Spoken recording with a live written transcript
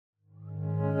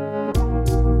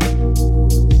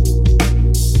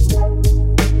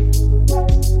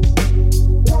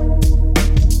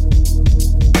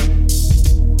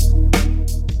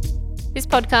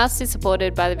podcast is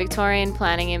supported by the Victorian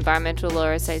Planning Environmental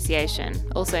Law Association,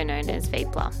 also known as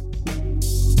VPLA.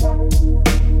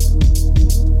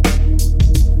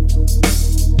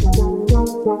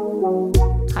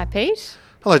 Hi Pete.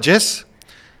 Hello Jess.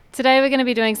 Today we're going to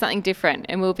be doing something different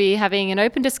and we'll be having an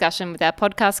open discussion with our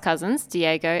podcast cousins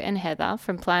Diego and Heather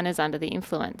from Planners Under the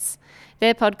Influence.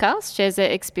 Their podcast shares their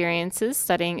experiences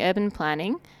studying urban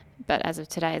planning, but as of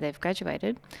today they've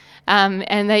graduated,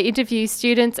 and they interview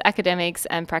students, academics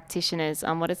and practitioners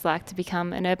on what it's like to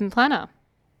become an urban planner.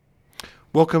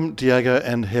 Welcome Diego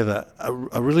and Heather.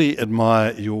 I really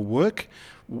admire your work.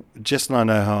 Jess and I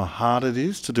know how hard it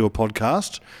is to do a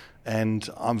podcast, and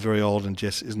I'm very old and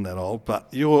Jess isn't that old, but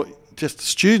you're just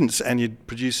students and you're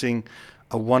producing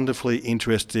a wonderfully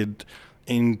interesting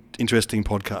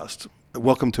podcast.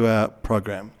 Welcome to our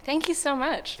program. Thank you so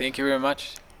much. Thank you very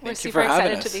much. We're super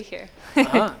excited to be here.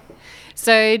 Uh-huh.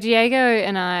 So Diego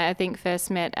and I think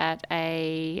first met at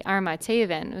a RMIT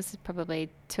event. It was probably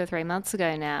 2 or 3 months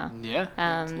ago now. Yeah,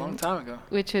 it's a long time ago.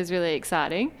 Which was really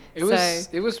exciting. It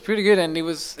was pretty good, and it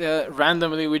was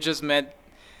randomly we just met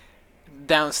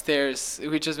downstairs.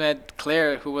 We just met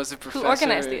Claire, who was a professor. Who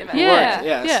organized the event.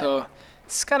 Yeah. So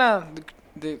it's kind of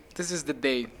this is the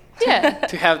day. Yeah.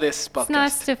 To have this podcast. It's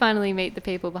nice to finally meet the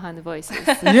people behind the voices.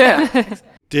 Yeah.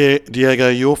 Diego,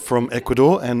 you're from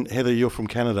Ecuador, and Heather, you're from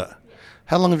Canada.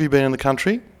 How long have you been in the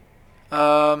country?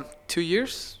 2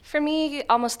 years. For me,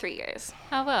 almost 3 years.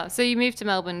 Oh, wow. So you moved to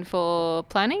Melbourne for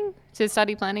planning? To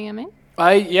study planning, I mean?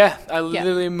 I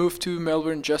literally moved to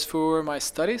Melbourne just for my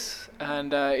studies,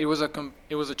 and it was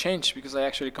a change because I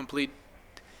actually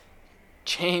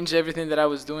changed everything that I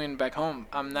was doing back home.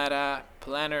 I'm not a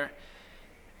planner.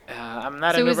 I'm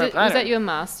not an urban planner. Was that your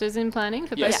master's in planning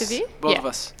for both of you? Both of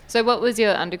us. So what was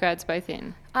your undergrads both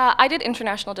in? I did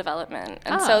international development,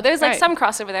 and so there's like some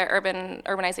crossover there,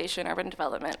 urbanization, urban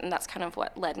development, and that's kind of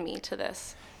what led me to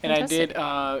this. And Fantastic.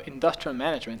 I did industrial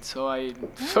management, so I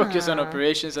focus on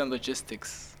operations and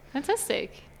logistics.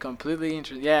 Fantastic. Completely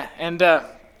interesting. Yeah, and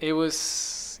it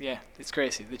was, it's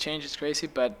crazy. The change is crazy,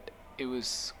 but it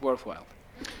was worthwhile.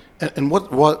 And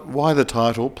why the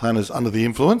title, Planners Under the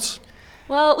Influence?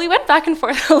 Well, we went back and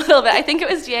forth a little bit. I think it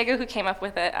was Diego who came up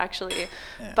with it, actually,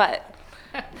 but...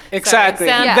 Exactly.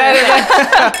 Sorry,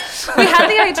 We had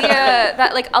the idea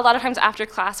that like a lot of times after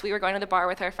class we were going to the bar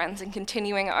with our friends and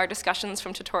continuing our discussions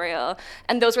from tutorial,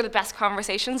 and those were the best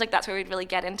conversations. Like that's where we'd really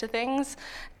get into things.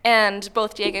 And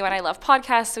both Diego and I love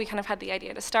podcasts, so we kind of had the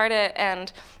idea to start it,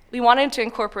 and we wanted to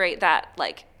incorporate that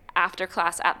like after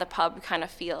class at the pub kind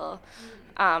of feel.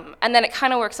 And then it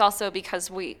kind of works also because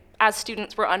we, as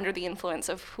students, we're under the influence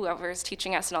of whoever's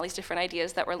teaching us and all these different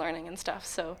ideas that we're learning and stuff.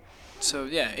 So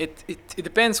yeah, it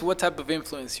depends what type of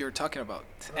influence you're talking about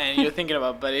and you're thinking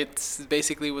about, but it's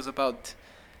basically was about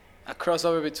a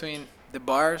crossover between the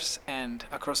bars and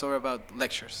a crossover about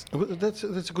lectures. That's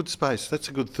a good space. That's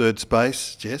a good third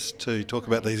space, Jess, to talk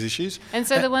about these issues. And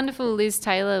so the wonderful Liz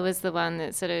Taylor was the one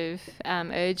that sort of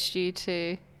urged you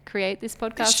to create this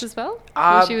podcast as well?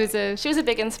 She was a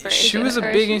big inspiration. She was a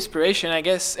big inspiration, I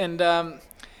guess, and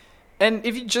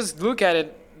if you just look at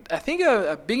it, I think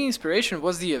a big inspiration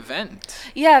was the event.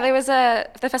 Yeah, there was the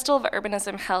Festival of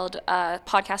Urbanism held a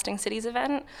Podcasting Cities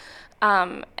event,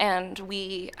 and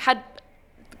we had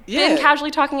been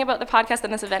casually talking about the podcast,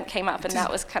 and this event came up, and that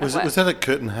was kind of what... Was that at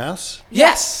Curtin House?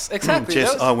 Yes, exactly.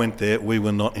 Jess, I went there. We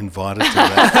were not invited to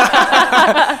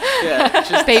that.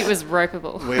 Pete was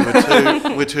ropeable.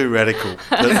 We're too radical.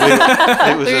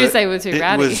 We're too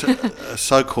rowdy. It was a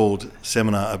so-called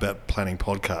seminar about planning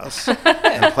podcasts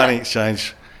and Planning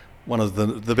Exchange. One of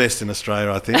the best in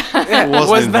Australia, I think.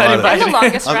 Wasn't invited. And the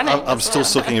longest running. I'm still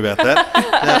sucking about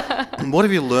that. Now, what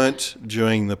have you learnt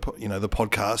during the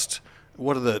podcast?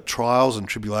 What are the trials and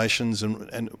tribulations,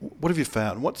 and what have you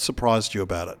found? What surprised you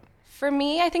about it? For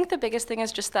me, I think the biggest thing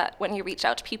is just that when you reach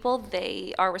out to people,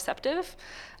 they are receptive.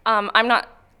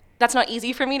 That's not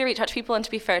easy for me to reach out to people, and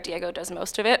to be fair, Diego does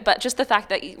most of it, but just the fact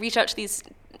that you reach out to these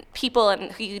people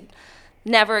and who you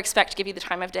never expect to give you the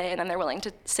time of day, and then they're willing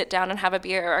to sit down and have a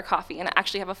beer or a coffee and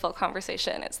actually have a full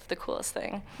conversation. It's the coolest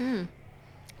thing.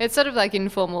 It's sort of like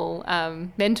informal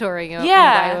mentoring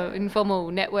or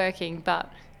informal networking,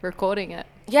 but recording it.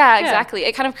 Yeah, exactly.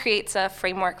 It kind of creates a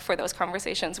framework for those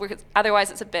conversations, where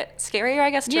otherwise it's a bit scarier, I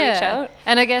guess, to reach out.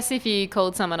 And I guess if you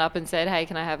called someone up and said, hey,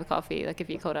 can I have a coffee? Like if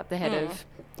you called up the head of,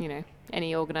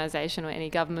 any organisation or any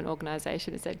government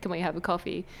organisation and said, can we have a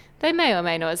coffee? They may or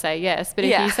may not say yes. But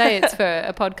if you say it's for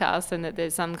a podcast and that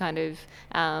there's some kind of,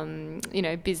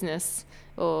 business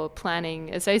or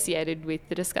planning associated with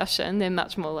the discussion, they're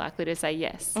much more likely to say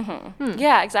yes.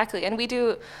 Yeah, exactly. And we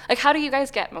do, like, how do you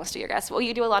guys get most of your guests? Well,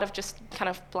 you do a lot of just kind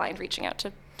of blind reaching out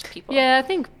to people. Yeah, I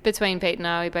think between Pete and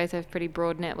I, we both have pretty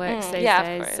broad networks these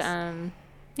days. Of course.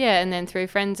 And then through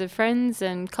friends of friends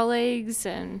and colleagues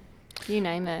and you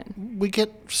name it. We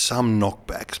get some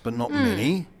knockbacks, but not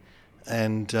many.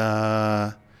 And,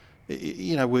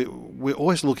 we're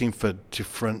always looking for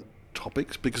different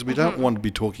topics because we don't want to be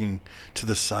talking to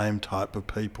the same type of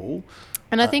people.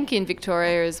 And I think in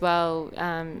Victoria as well,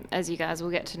 as you guys will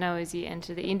get to know as you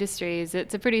enter the industry, is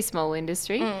it's a pretty small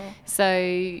industry.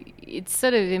 So it's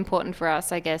sort of important for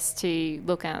us, I guess, to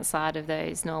look outside of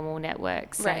those normal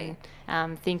networks and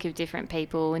think of different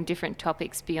people and different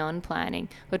topics beyond planning,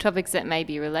 or topics that may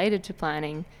be related to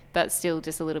planning but still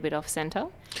just a little bit off-centre.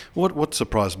 What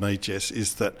surprised me, Jess,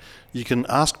 is that you can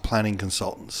ask planning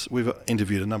consultants. We've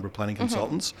interviewed a number of planning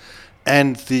consultants,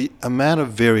 and the amount of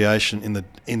variation in the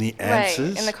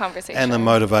answers, in the conversation, and the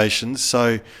motivations.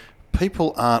 So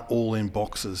people aren't all in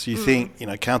boxes. You think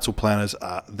council planners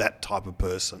are that type of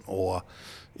person, or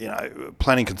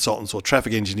planning consultants or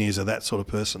traffic engineers are that sort of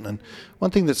person. And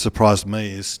one thing that surprised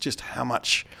me is just how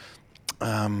much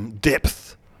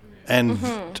depth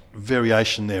and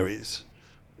variation there is.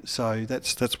 So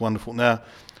that's wonderful. Now,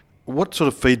 what sort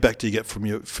of feedback do you get for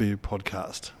your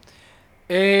podcast?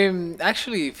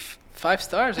 Actually, 5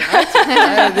 stars.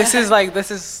 This is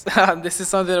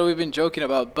something that we've been joking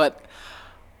about, but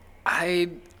I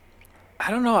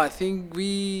don't know. I think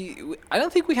I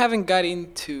don't think we haven't got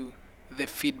into the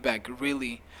feedback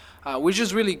really. We're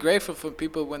just really grateful for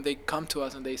people when they come to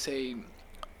us and they say,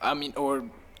 or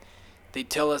they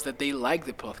tell us that they like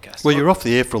the podcast. Well, you're off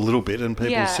the air for a little bit, and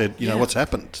people said, what's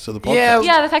happened to the podcast?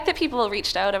 Yeah, the fact that people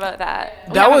reached out about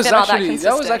that. That was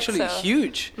actually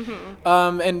huge.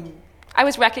 And I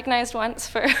was recognized once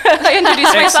for I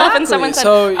introduced myself and someone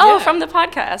said, from the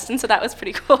podcast, and so that was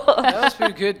pretty cool. That was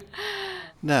pretty good.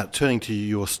 Now, turning to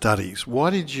your studies, why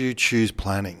did you choose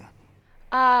planning?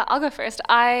 I'll go first.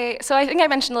 I think I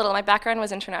mentioned a little, my background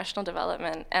was international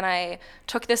development, and I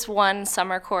took this one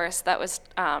summer course that was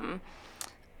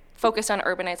focused on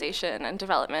urbanization and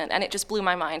development, and it just blew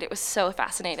my mind. It was so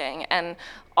fascinating, and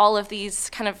all of these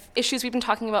kind of issues we've been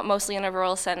talking about mostly in a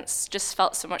rural sense just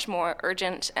felt so much more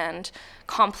urgent and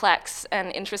complex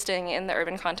and interesting in the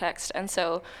urban context. And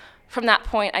so from that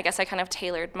point, I guess I kind of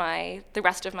tailored the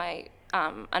rest of my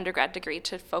undergrad degree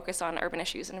to focus on urban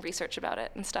issues and research about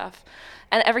it and stuff.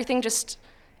 And everything just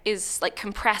is like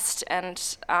compressed and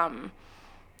so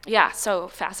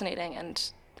fascinating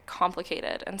and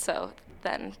complicated. And so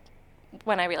then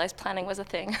when I realized planning was a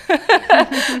thing,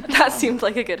 that seemed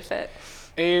like a good fit.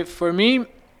 For me,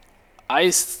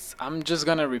 I'm just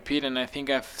gonna repeat, and I think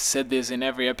I've said this in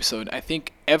every episode. I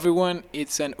think everyone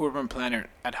is an urban planner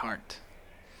at heart.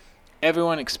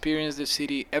 Everyone experienced the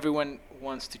city. Everyone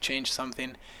wants to change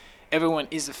something. Everyone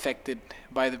is affected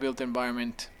by the built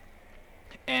environment.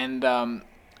 And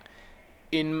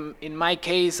in my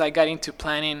case, I got into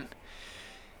planning.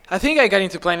 I think I got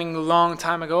into planning a long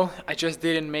time ago. I just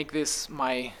didn't make this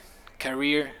my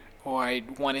career, or I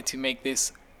wanted to make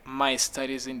this my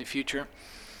studies in the future.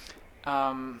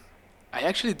 I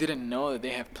actually didn't know that they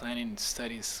have planning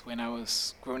studies when I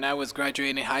was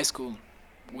graduating high school.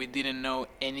 We didn't know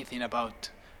anything about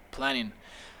planning.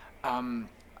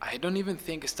 I don't even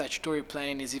think statutory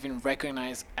planning is even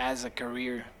recognized as a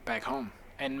career back home.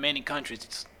 And many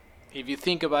countries, if you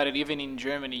think about it, even in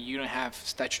Germany, you don't have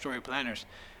statutory planners.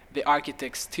 The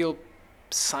architect still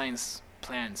signs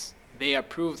plans. They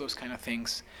approve those kind of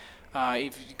things.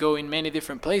 If you go in many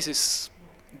different places,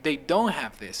 they don't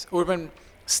have this. Urban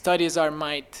studies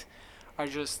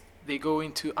they go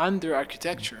into under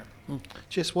architecture.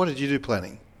 Jess, what did you do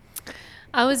planning?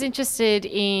 I was interested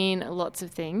in lots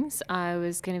of things. I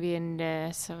was going to be a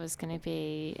nurse. I was going to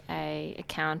be a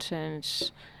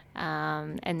accountant.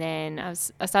 And then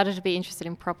I started to be interested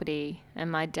in property.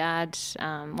 And my dad,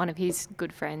 one of his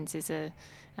good friends, is a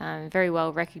very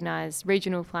well recognised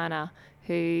regional planner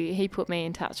who he put me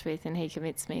in touch with, and he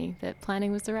convinced me that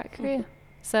planning was the right career.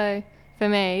 So for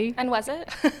me... And was it?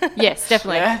 Yes,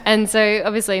 definitely. Yeah. And so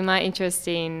obviously my interest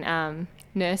in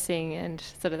nursing and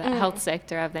sort of that health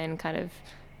sector, I've then kind of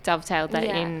dovetailed that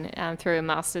in through a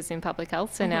master's in public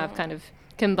health. So now I've kind of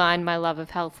combined my love of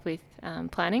health with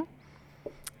planning.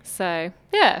 So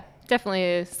yeah, definitely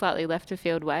a slightly left of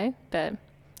field way, but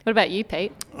What about you,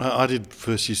 Pete? I did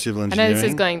first year civil I engineering. know this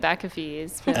is going back a few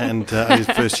years. But And I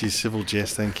did first year civil,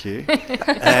 Jess, thank you.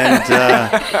 And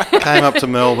came up to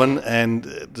Melbourne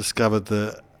and discovered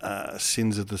the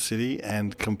sins of the city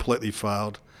and completely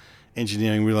failed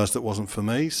engineering, realised it wasn't for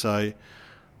me. So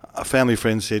a family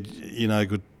friend said,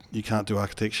 good, you can't do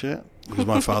architecture, because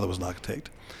my father was an architect.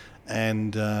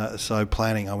 And so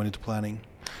planning, I went into planning.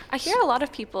 I hear a lot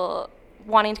of people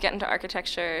wanting to get into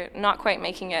architecture, not quite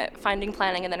making it, finding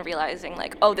planning, and then realizing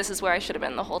like, oh, this is where I should have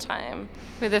been the whole time.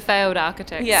 with a failed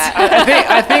architect. Yeah.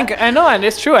 I think I know, and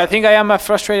it's true. I think I am a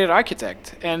frustrated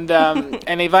architect, and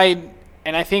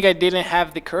I think I didn't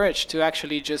have the courage to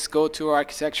actually just go to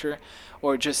architecture,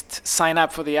 or just sign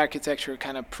up for the architecture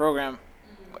kind of program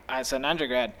as an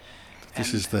undergrad.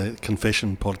 This is the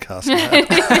confession podcast now.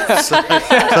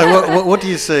 So what do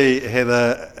you see,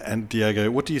 Heather and Diego,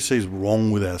 what do you see is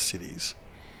wrong with our cities?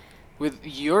 With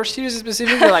your cities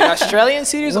specifically, like Australian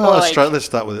cities, Well, or like let's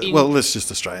start with it. Well, let's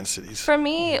just Australian cities. For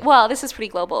me, well, this is pretty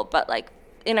global, but like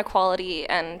inequality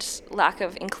and lack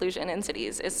of inclusion in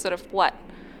cities is sort of what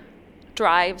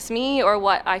drives me, or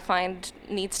what I find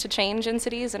needs to change in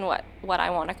cities, and what I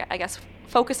want to, I guess,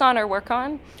 focus on or work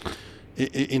on.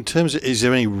 In terms of, is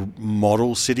there any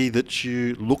model city that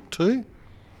you look to?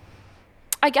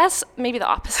 I guess maybe the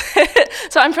opposite.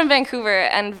 So I'm from Vancouver,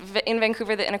 and in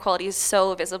Vancouver the inequality is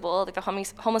so visible. Like the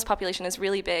homeless population is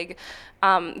really big.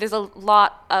 There's a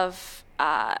lot of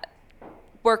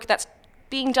work that's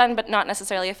being done, but not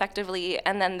necessarily effectively.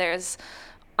 And then there's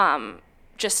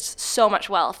just so much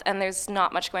wealth, and there's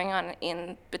not much going on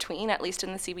in between, at least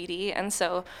in the CBD. And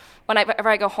so whenever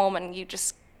I go home and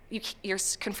you're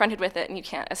confronted with it and you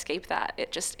can't escape that,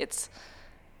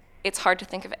 it's hard to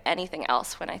think of anything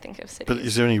else when I think of cities. But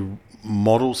is there any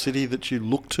model city that you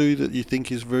look to that you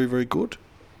think is very, very good?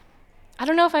 I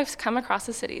don't know if I've come across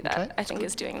a city that Okay, I think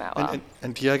is doing that well.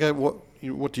 And Diego,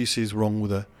 what do you see is wrong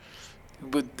with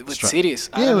with cities.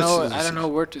 Yeah, I don't know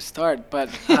where to start, but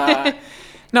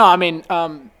no, I mean,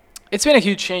 it's been a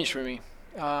huge change for me.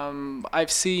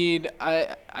 I've seen,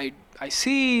 I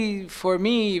see, for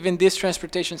me, even this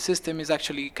transportation system is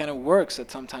actually kind of works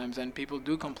at sometimes, and people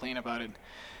do complain about it.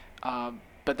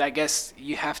 But I guess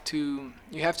you have to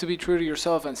be true to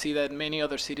yourself and see that many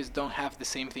other cities don't have the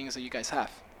same things that you guys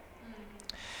have.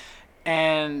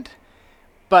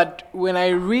 But when I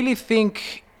really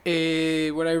think,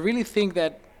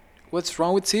 that what's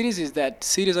wrong with cities is that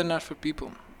cities are not for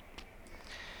people.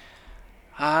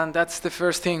 And that's the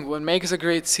first thing. What makes a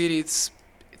great city, it's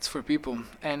for people.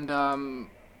 And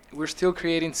we're still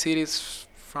creating cities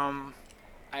from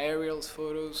aerial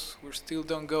photos. We still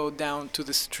don't go down to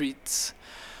the streets.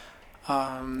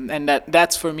 And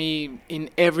that's for me, in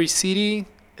every city,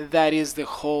 that is the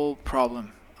whole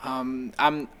problem.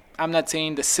 I'm not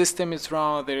saying the system is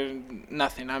wrong,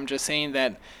 nothing. I'm just saying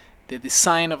that the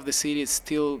design of the city is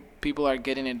still, people are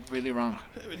getting it really wrong.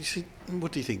 You see,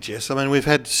 what do you think, Jess? I mean, we've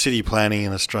had city planning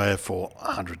in Australia for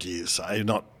 100 years, say,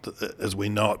 not as we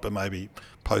know it, but maybe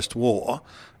post-war,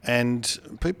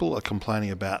 and people are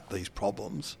complaining about these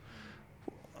problems.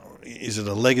 Is it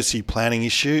a legacy planning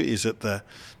issue? Is it the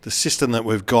system that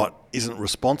we've got isn't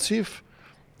responsive?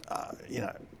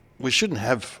 We shouldn't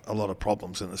have a lot of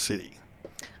problems in the city.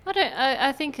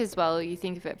 I think as well, you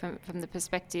think of it from the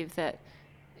perspective that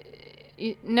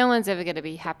no one's ever going to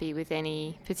be happy with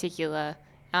any particular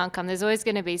outcome. There's always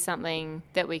going to be something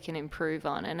that we can improve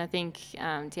on. And I think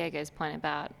Diego's point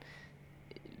about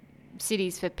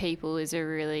cities for people is a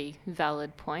really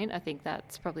valid point. I think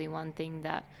that's probably one thing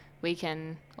that we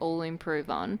can all improve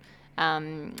on,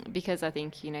 because I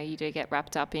think, you do get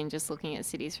wrapped up in just looking at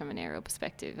cities from an aerial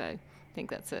perspective. I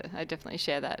think I definitely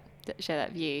share that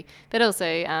view. But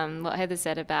also what Heather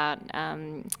said about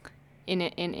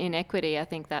inequity, I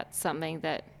think that's something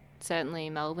that certainly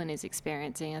Melbourne is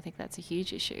experiencing. I think that's a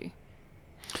huge issue.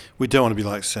 We don't want to be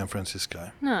like San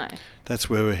Francisco. No. That's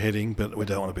where we're heading, but we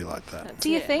don't want to be like that. Do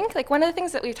you think, like, one of the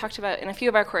things that we've talked about in a few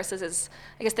of our courses is,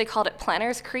 I guess they called it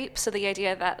planners creep, so the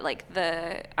idea that, like,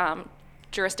 the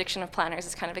jurisdiction of planners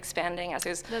is kind of expanding as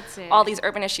there's all these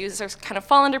urban issues that kind of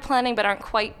fall under planning but aren't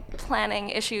quite planning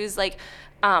issues. Like,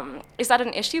 is that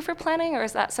an issue for planning, or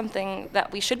is that something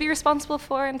that we should be responsible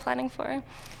for and planning for?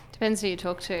 Depends who you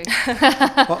talk to.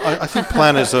 Well, I think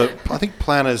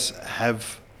planners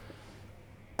have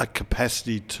a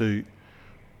capacity to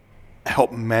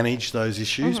help manage those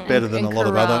issues better than and a lot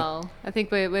of other. I think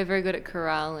we're very good at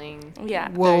corralling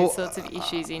Well, those sorts of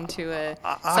issues into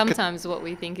sometimes what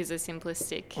we think is a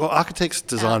simplistic. Well, architects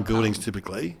design outcome. buildings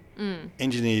typically.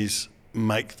 Engineers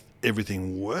make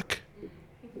everything work.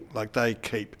 Like, they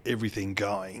keep everything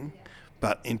going.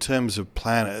 But in terms of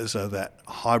planners, are that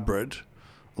hybrid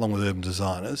along with urban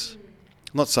designers.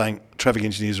 I'm not saying traffic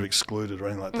engineers are excluded or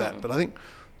anything like that, but I think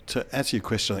to answer your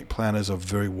question, I think planners are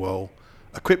very well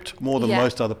equipped, more than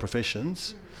most other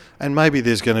professions. And maybe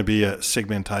there's going to be a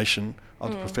segmentation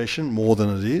of the profession more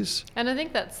than it is. And I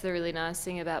think that's the really nice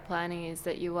thing about planning is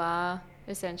that you are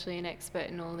essentially an expert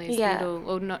in all these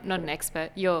or not an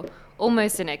expert, you're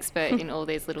almost an expert in all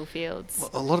these little fields.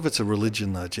 A lot of it's a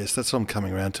religion though, Jess. That's what I'm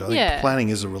coming around to. I think planning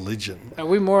is a religion. Are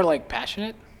we more like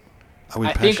passionate? Are we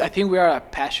passionate? I think we are a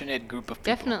passionate group of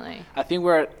people. Definitely. I think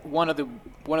we're one of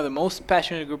the most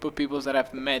passionate group of people that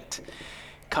I've met.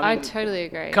 I totally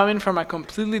agree. Coming from a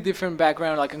completely different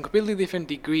background, like a completely different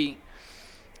degree,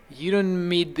 you don't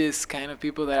meet this kind of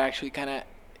people that actually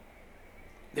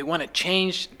they want to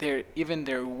change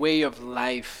their way of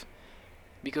life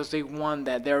because they want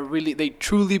that. They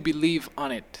truly believe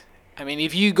on it. I mean,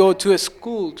 if you go to a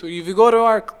school, if you go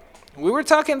to we were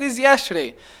talking this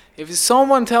yesterday. If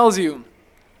someone tells you,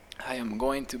 I am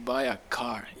going to buy a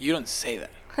car, you don't say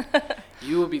that.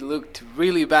 You will be looked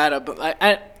really bad at. But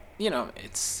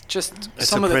it's just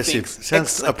some oppressive. of the things.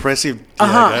 Sounds oppressive,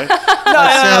 Diego.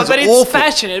 No, but it's awful.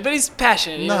 passionate. But it's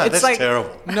passionate. No, it's that's like,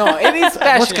 terrible. No, it is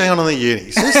passionate. What's going on in the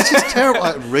unis? It's just terrible.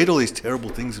 I read all these terrible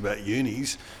things about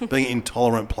unis being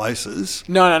intolerant places.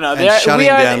 No. And shutting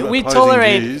down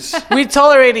opposing views. We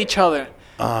tolerate each other.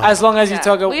 As long as you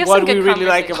talk about what we really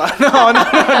like about. No.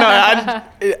 I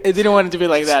didn't want it to be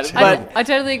like that. But I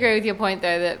totally agree with your point,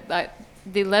 though, that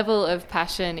the level of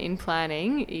passion in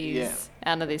planning is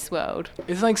out of this world.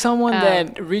 It's like someone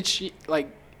that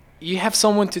you have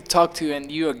someone to talk to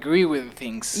and you agree with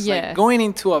things. Yeah. Like going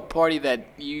into a party that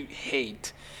you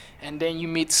hate, and then you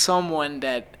meet someone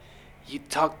that you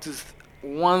talk to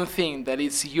one thing that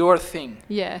is your thing.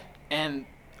 Yeah. And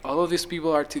all of these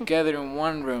people are together in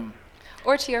one room.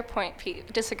 Or to your point,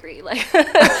 Pete, disagree. Like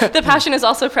the passion is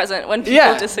also present when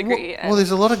people disagree. Well,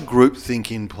 there's a lot of groupthink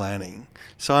in planning.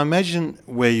 So I imagine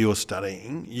where you're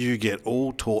studying, you get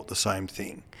all taught the same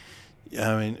thing.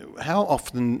 I mean, how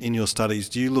often in your studies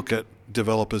do you look at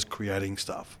developers creating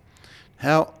stuff?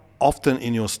 How often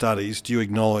in your studies do you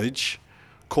acknowledge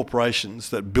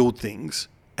corporations that build things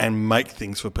and make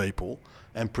things for people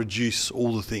and produce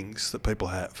all the things that people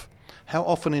have? How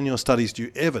often in your studies do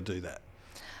you ever do that?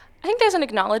 I think there's an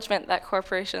acknowledgement that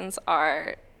corporations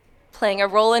are playing a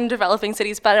role in developing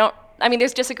cities, but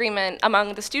there's disagreement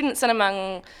among the students and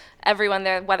among everyone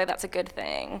there whether that's a good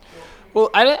thing. Well,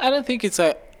 I don't think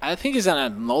I think it's an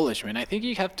acknowledgement. I think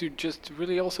you have to just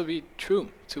really also be true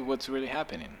to what's really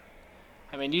happening.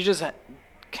 I mean, you just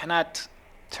cannot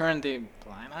turn the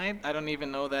blind eye. I don't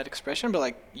even know that expression,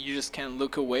 but you just can't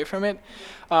look away from it.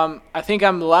 I think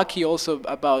I'm lucky also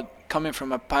about coming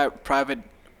from a private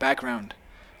background,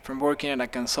 from working at a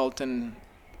consultant,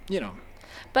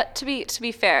 But to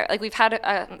be fair, we've had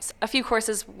a few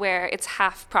courses where it's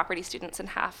half property students and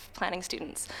half planning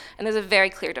students, and there's a very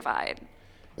clear divide.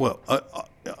 Well,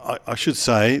 I should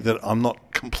say that I'm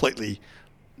not completely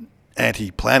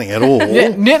anti-planning at all.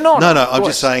 No. I'm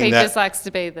just saying He that just likes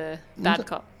to be the bad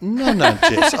cop. No,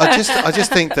 Jess. I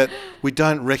just think that we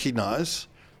don't recognise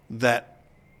that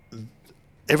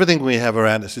everything we have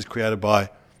around us is created by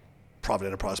private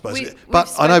enterprise, basically.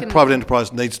 But I know private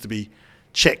enterprise needs to be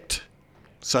checked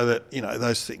so that,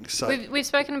 those things. So We've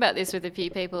spoken about this with a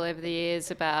few people over the years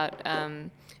about,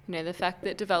 the fact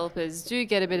that developers do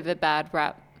get a bit of a bad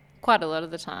rap quite a lot of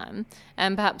the time,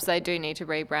 and perhaps they do need to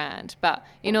rebrand. But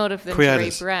in order for them to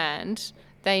rebrand,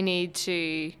 they need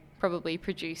to probably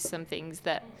produce some things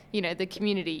that, the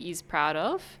community is proud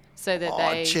of. So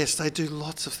that Jess, they do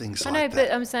lots of things like that. I know,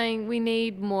 but I'm saying we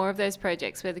need more of those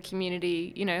projects where the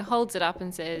community, holds it up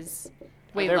and says,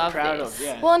 we love this.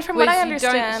 Well, and from what I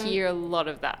understand, you don't hear a lot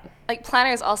of that.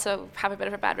 Planners also have a bit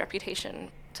of a bad reputation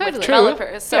with True.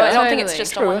 developers, so I don't think it's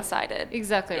just a one-sided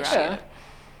Exactly issue. right.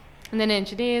 And then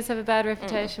engineers have a bad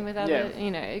reputation with other,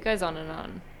 it goes on and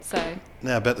on. So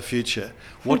now about the future,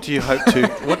 what do you hope to?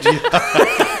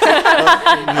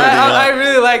 I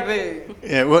really like the.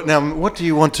 Yeah. What do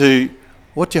you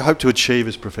hope to achieve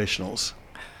as professionals?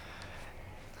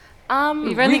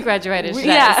 You've only graduated today,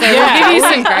 yeah. so we'll give you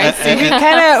some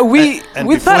grace.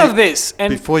 We thought of this.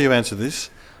 And before you answer this,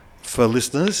 for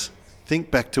listeners,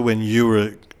 think back to when you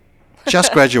were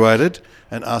just graduated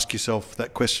and ask yourself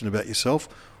that question about yourself.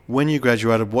 When you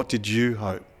graduated, what did you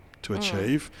hope to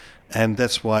achieve? And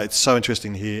that's why it's so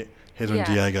interesting to hear Heather and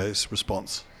Diego's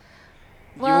response.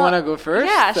 Well, you want to go first?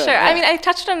 Yeah, sure. I mean, I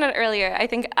touched on it earlier. I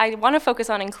think I want to focus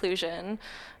on inclusion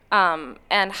and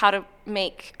how to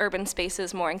make urban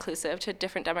spaces more inclusive to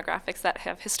different demographics that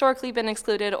have historically been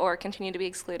excluded or continue to be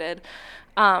excluded.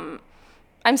 I'm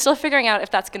still figuring out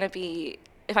if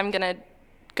I'm going to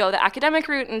go the academic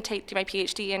route and do my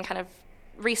PhD and kind of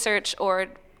research, or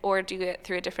do it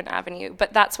through a different avenue.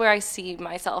 But that's where I see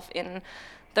myself in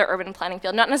the urban planning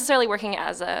field, not necessarily working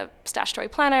as a statutory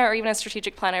planner or even a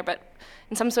strategic planner, but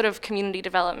in some sort of community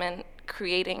development,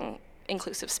 creating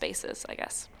inclusive spaces, I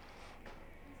guess.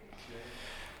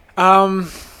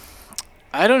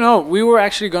 I don't know. We were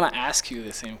actually gonna ask you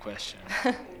the same question,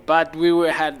 but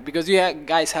because you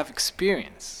guys have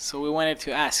experience, so we wanted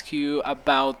to ask you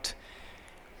about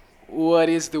what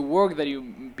is the work that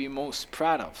you be most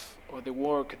proud of, or the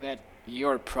work that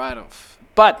you're proud of.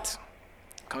 But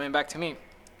coming back to me,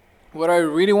 what I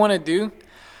really want to do,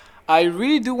 I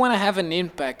really do want to have an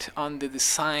impact on the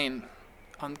design,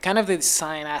 on kind of the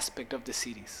design aspect of the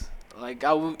cities. Like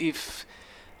I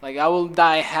will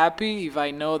die happy if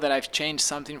I know that I've changed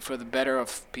something for the better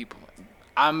of people.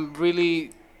 I'm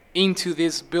really into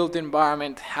this built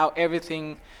environment, how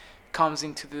everything comes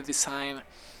into the design.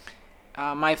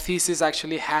 My thesis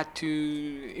actually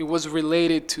it was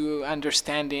related to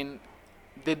understanding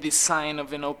the design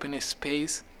of an open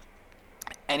space.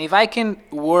 And if I can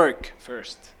work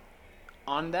first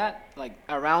on that, like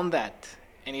around that,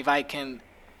 and if I can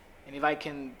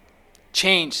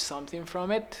change something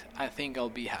from it, I think I'll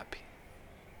be happy.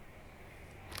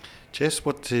 Jess,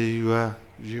 what do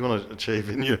you want to achieve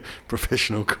in your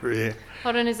professional career?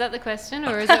 Hold on, is that the question,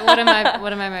 or is it what am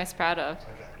I most proud of?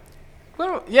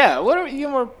 Well, yeah, what are you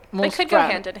most proud of? They could go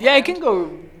hand in hand. Yeah, it can go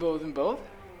both and both.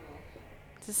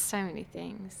 There's so many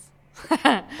things.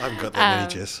 I haven't got that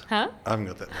many, Jess. Huh? I haven't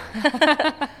got that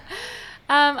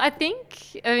many.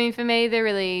 I mean, for me, the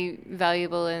really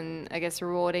valuable and, I guess,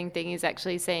 rewarding thing is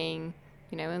actually seeing,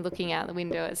 and looking out the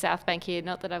window at South Bank here,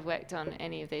 not that I've worked on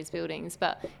any of these buildings,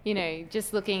 but,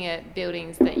 just looking at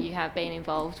buildings that you have been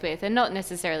involved with, and not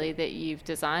necessarily that you've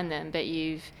designed them, but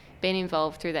you've been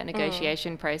involved through that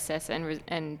negotiation process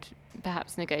and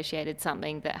perhaps negotiated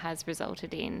something that has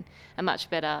resulted in a much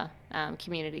better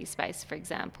community space, for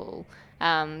example.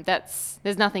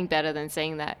 There's nothing better than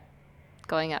seeing that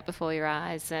going up before your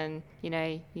eyes, and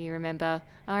I remember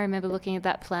looking at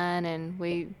that plan, and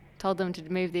we told them to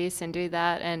move this and do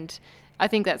that, and I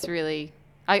think that's really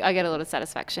I get a lot of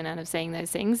satisfaction out of seeing those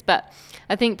things. But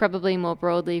I think probably more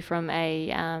broadly from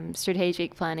a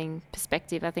strategic planning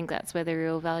perspective, I think that's where the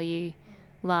real value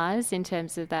lies in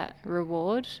terms of that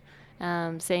reward.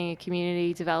 Seeing a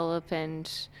community develop and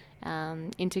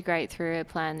integrate through a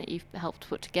plan that you've helped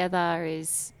put together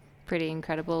is pretty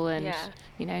incredible, and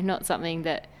not something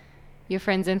that your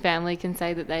friends and family can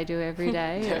say that they do every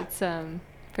day. It's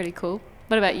pretty cool.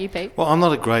 What about you, Pete? Well, I'm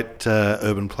not a great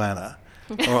urban planner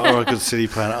or a good city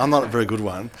planner. I'm not a very good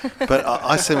one, but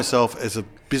I see myself as a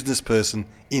business person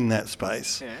in that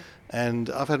space. Yeah. And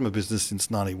I've had my business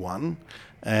since '91,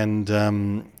 and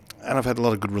I've had a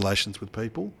lot of good relations with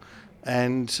people,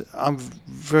 and I'm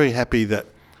very happy that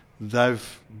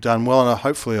they've done well, and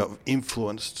hopefully I've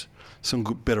influenced some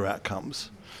better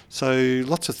outcomes. So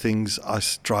lots of things I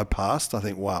drive past, I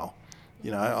think, wow.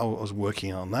 I was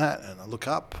working on that, and I look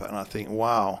up and I think,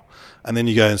 wow. And then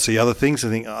you go and see other things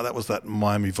and think, oh, that was that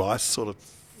Miami Vice sort of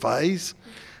phase,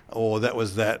 or that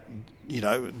was that,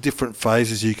 different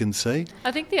phases you can see.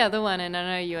 I think the other one, and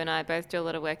I know you and I both do a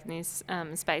lot of work in this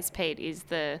space, Pete, is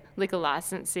the liquor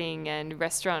licensing and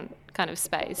restaurant kind of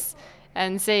space.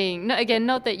 And seeing,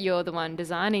 not that you're the one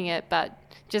designing it, but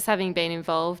just having been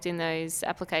involved in those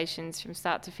applications from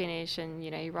start to finish, and,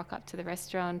 you rock up to the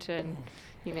restaurant and,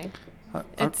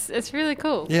 it's really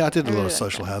cool. Yeah, I did a lot of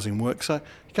social housing work. So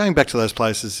going back to those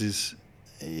places is,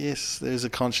 yes, there's a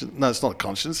conscience. No, it's not a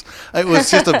conscience. It was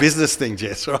just a business thing,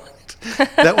 Jess, right?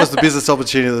 That was the business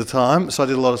opportunity at the time. So I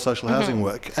did a lot of social housing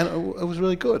work, and it was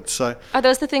really good. So, are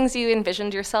those the things you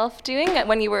envisioned yourself doing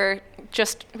when you were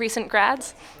just recent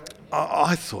grads?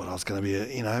 I thought I was going to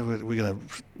be, we're going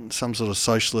to some sort of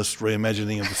socialist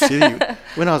reimagining of the city.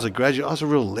 When I was a graduate, I was a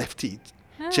real lefty.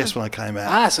 Just when I came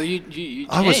out. So you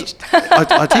changed.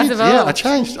 I did. Yeah, I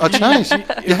changed. You have to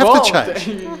change.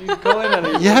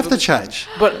 You have to change.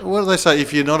 But what do they say?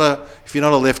 If you're not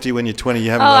a lefty when you're 20, you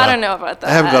haven't. I don't know about that.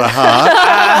 Haven't got a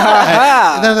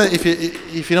heart. No,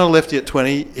 if you're not a lefty at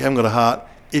 20, you haven't got a heart.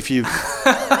 If you're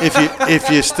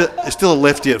still a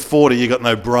lefty at 40, you got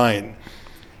no brain.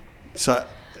 So,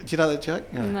 do you know that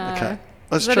joke? No. Okay,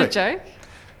 that's true. Is that a joke?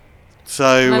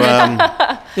 So,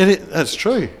 that's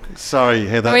true. Sorry,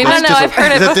 Heather. I've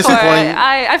heard it before.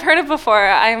 I've heard it before.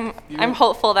 I'm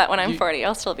hopeful that when I'm 40,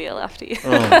 I'll still be a lefty.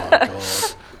 Oh, my God.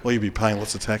 Well, you'll be paying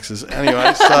lots of taxes.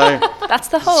 Anyway, so... That's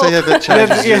the hope. So, yeah, that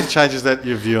changes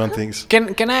your view on things.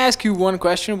 Can I ask you one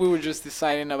question? We were just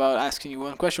deciding about asking you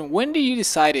one question. When did you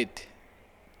decide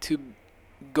to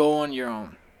go on your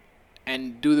own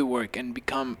and do the work and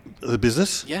become The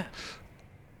business. yeah.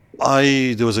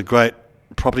 There was a great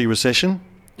property recession,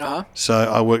 Uh-huh. so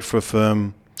I worked for a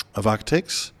firm of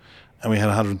architects, and we had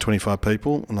 125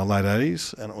 people in the late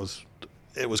 80s, and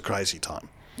it was crazy time,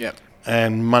 Yeah.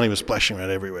 and money was splashing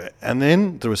around everywhere. And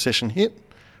then the recession hit,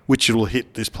 which it will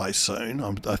hit this place soon,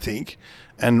 I think,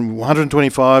 and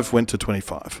 125 went to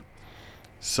 25.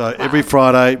 So every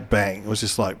Friday, bang, it was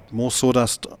just like more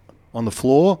sawdust on the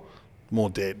floor, more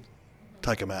dead.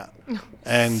 Take them out.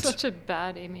 And Such a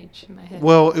bad image in my head.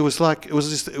 well, it was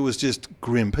just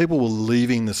grim. People were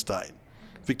leaving the state.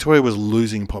 Victoria was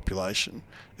losing population.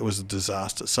 It was a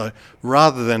disaster. So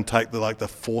rather than take the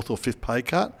fourth or fifth pay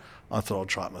cut, I thought I'd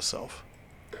try it myself.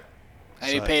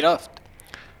 And it So- paid off.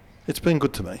 It's been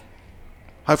good to me.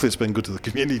 Hopefully it's been good to the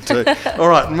community too. All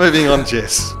right, moving on,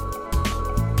 Jess.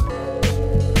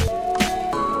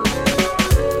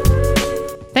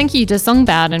 Thank you to Song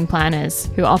Bowden Planners,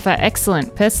 who offer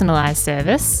excellent personalised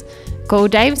service. Call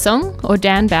Dave Song or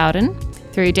Dan Bowden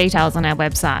through details on our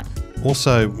website.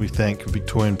 Also, we thank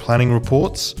Victorian Planning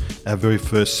Reports, our very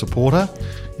first supporter.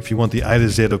 If you want the A to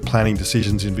Z of planning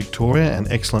decisions in Victoria and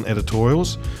excellent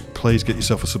editorials, please get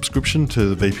yourself a subscription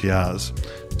to the VPRs.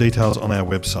 Details on our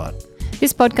website.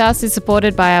 This podcast is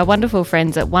supported by our wonderful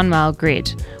friends at 1 Mile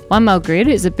Grid. 1 Mile Grid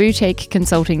is a boutique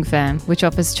consulting firm which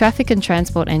offers traffic and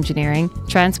transport engineering,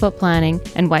 transport planning,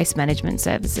 and waste management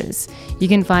services. You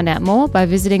can find out more by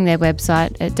visiting their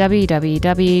website at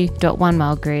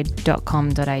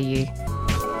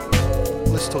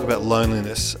www.onemilegrid.com.au. Let's talk about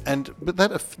loneliness,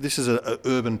 this is an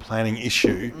urban planning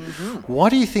issue. Why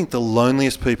do you think the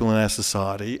loneliest people in our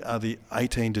society are the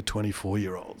 18 to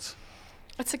 24-year-olds?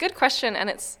 It's a good question, and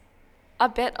it's a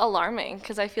bit alarming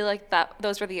because I feel like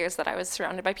those were the years that I was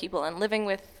surrounded by people and living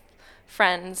with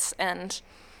friends and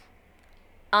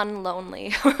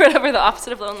unlonely, or whatever the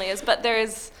opposite of lonely is. But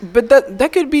But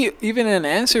that could be even an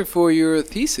answer for your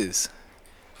thesis.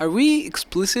 Are we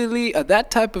explicitly, that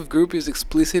type of group is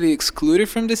explicitly excluded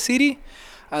from the city?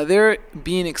 Are they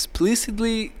being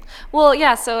explicitly... well,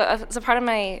 yeah, so as a part of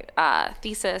my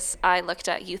thesis, I looked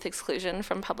at youth exclusion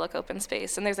from public open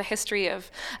space. And there's a history of,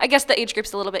 I guess the age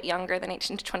group's a little bit younger than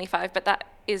 18 to 25, but that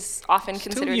is often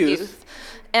Still considered youth. youth.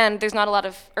 And there's not a lot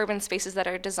of urban spaces that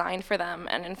are designed for them.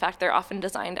 And in fact, they're often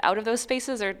designed out of those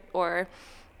spaces or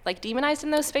like demonized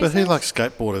in those spaces. But who likes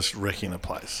skateboarders wrecking a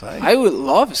place, eh? I would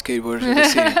love skateboarders in the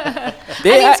city. I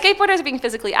They mean, are- skateboarders are being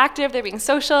physically active, they're being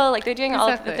social, like they're doing all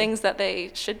of the Exactly. things that they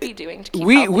should be doing to keep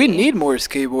we healthy. need more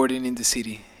skateboarding in the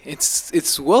city.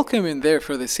 It's welcome in there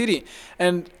for the city,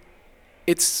 and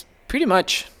it's pretty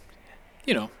much,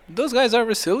 those guys are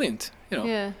resilient.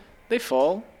 Yeah. They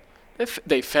fall,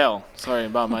 they fell. Sorry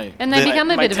about my. And they Then-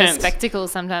 become a my bit of a tent. spectacle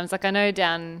sometimes. Like I know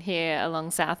down here along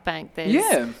South Bank, there's,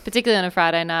 Yeah. particularly on a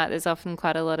Friday night, there's often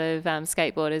quite a lot of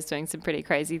skateboarders doing some pretty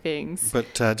crazy things.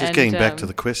 But just And, getting back to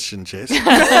the question, Jess,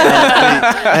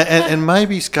 and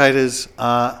maybe skaters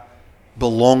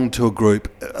belong to a group.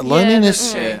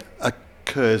 Loneliness Yeah.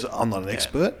 occurs, I'm not an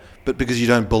expert, but because you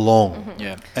don't belong.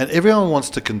 Yeah. And everyone wants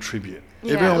to contribute.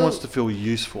 Yeah. Everyone wants to feel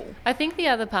useful. I think the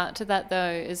other part to that, though,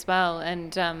 as well,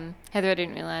 and Heather, I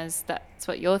didn't realise that's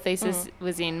what your thesis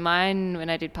was in. Mine, when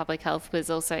I did public health,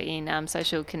 was also in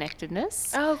social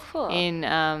connectedness. Oh, cool. In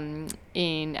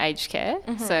aged care.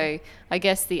 So I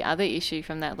guess the other issue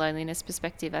from that loneliness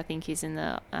perspective, I think, is in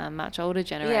the much older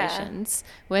generations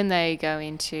when they go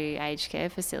into aged care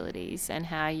facilities and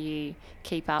how you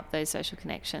keep up those social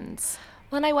connections.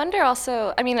 Well, and I wonder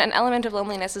also, I mean, an element of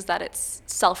loneliness is that it's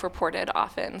self-reported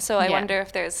often. So I Yeah. wonder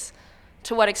if there's,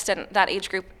 to what extent that age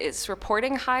group is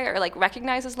reporting higher, or like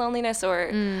recognizes loneliness, or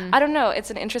I don't know.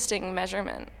 It's an interesting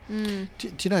measurement. Do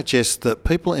you know, Jess, that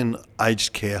people in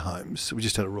aged care homes, we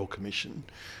just had a Royal Commission,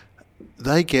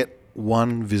 they get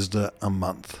one visitor a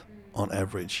month on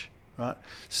average, right?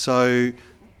 So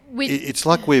it's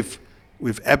like we've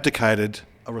abdicated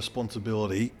a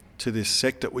responsibility to this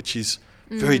sector, which is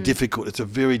very difficult. It's a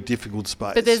very difficult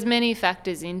space. But there's many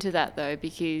factors into that, though,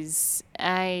 because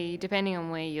depending on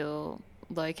where you're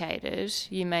located,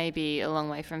 you may be a long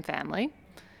way from family.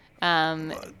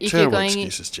 If terrible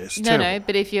excuses, Jess. No, terrible. no.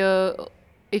 But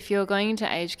if you're going into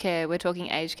aged care, we're talking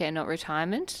aged care, not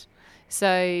retirement. So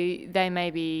they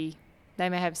may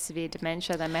have severe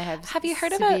dementia. They may have. Have you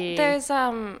heard about, there's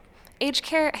aged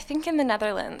care, I think in the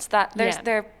Netherlands, that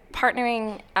they're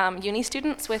partnering uni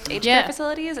students with aged care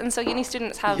facilities, and so uni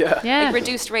students have like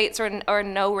reduced rates or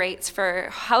no rates for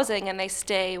housing, and they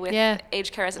stay with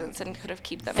aged care residents and kind of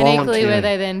keep them. And equally, Volunteering. where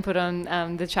they then put on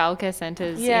the childcare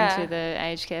centres into the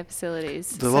aged care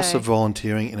facilities. The loss of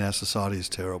volunteering in our society is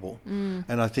terrible.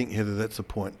 And I think, Heather, that's the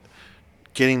point.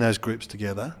 Getting those groups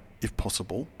together, if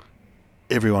possible,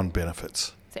 everyone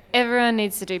benefits. So everyone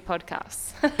needs to do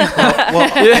podcasts. I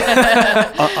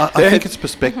think it's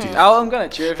perspective. I'm gonna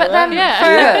cheer for But that.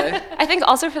 then, I think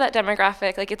also for that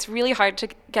demographic, like it's really hard to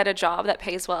get a job that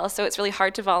pays well. So it's really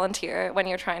hard to volunteer when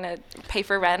you're trying to pay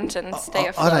for rent and stay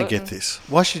afloat. I don't get this.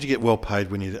 Why should you get well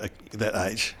paid when you're that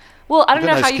age? Well, I don't You've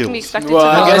know got how no you can be skills. expected Well, to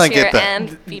I guess- I don't volunteer get that.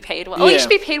 and be paid well. Well, you Yeah. should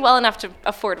be paid well enough to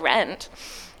afford rent.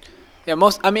 Yeah,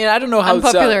 I mean, I don't know how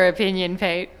Unpopular opinion,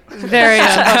 Pete. Very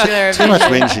unpopular Too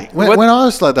opinion. much whinging. When I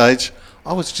was that age,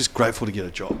 I was just grateful to get a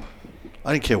job.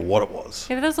 I didn't care what it was.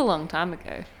 Yeah, but that was a long time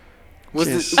ago. Was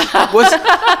Yes.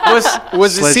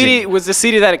 was the city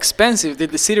Sledging. that expensive? Did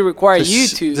the city require you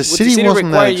to? The would city wasn't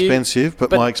require that you- expensive, but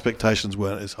but- my expectations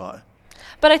weren't as high.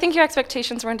 But I think your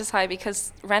expectations weren't as high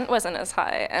because rent wasn't as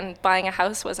high and buying a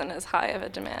house wasn't as high of a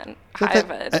demand.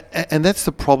 And that's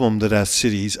the problem, that our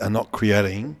cities are not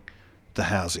creating the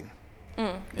housing.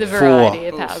 The variety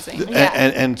of housing. Yeah.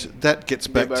 And that gets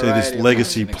back to this variety of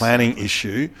legacy housing, planning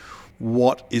issue.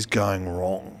 What is going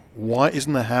wrong? Why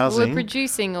isn't the We're housing...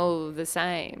 producing all the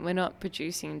same. We're not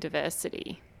producing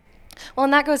diversity. Well,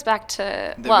 and that goes back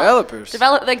to Developers.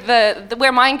 like the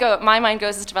where my mind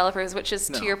goes is developers, which is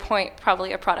to your point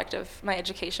probably a product of my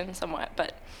education somewhat,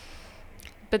 but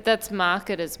But that's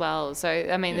market as well. So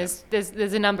I mean,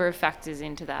 there's a number of factors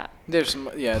into that. There's a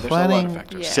lot of Planning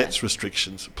factors. Yeah. sets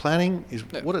restrictions. Planning is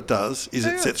what it does is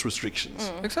it sets restrictions.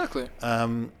 Exactly.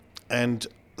 And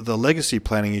the legacy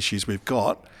planning issues we've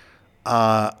got,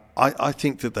 I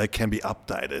think that they can be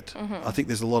updated. I think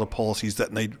there's a lot of policies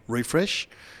that need refresh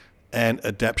and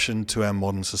adaptation to our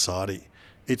modern society.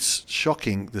 It's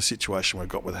shocking, the situation we've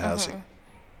got with housing.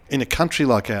 In a country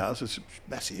like ours, it's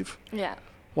massive. yeah.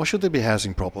 Why should there be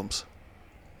housing problems?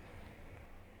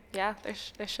 Yeah,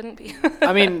 there shouldn't be.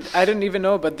 I mean, I don't even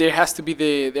know, but there has to be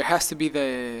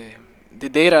the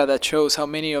data that shows how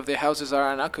many of the houses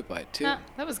are unoccupied too. No,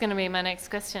 that was going to be my next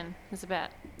question. Was about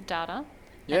data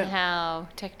Yeah. and how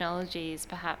technology is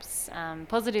perhaps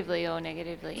positively or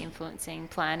negatively influencing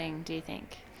planning. Do you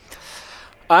think?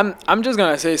 I'm just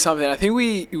gonna say something. I think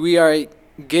we are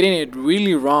getting it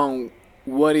really wrong.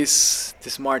 What is the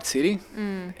smart city?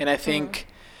 And I think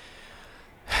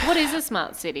What is a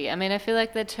smart city? I mean, I feel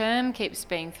like the term keeps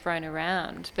being thrown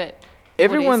around, but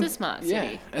everyone. what is a smart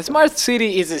city? Yeah, a smart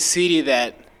city is a city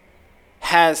that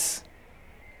has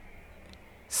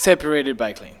separated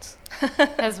bike lanes.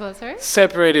 As well, sorry?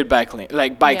 Separated bike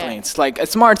Yeah. lanes. Like a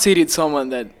smart city is someone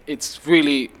that it's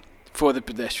really for the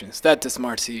pedestrians. That's a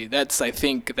smart city. I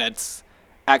think that's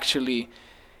actually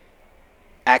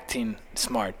acting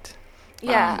smart.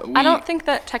 Yeah, I we- don't think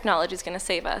that technology is going to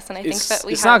save us, and I think that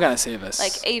we it's have not gonna save us.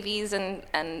 like AVs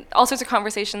and all sorts of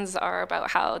conversations are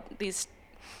about how these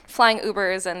flying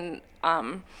Ubers and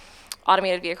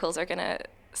automated vehicles are going to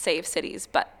save cities,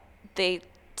 but they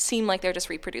seem like they're just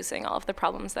reproducing all of the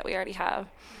problems that we already have.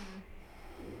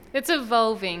 It's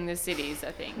evolving the cities,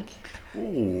 I think.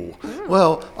 Ooh.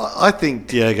 Well, I think,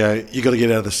 Diego, you got to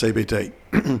get out of the CBD.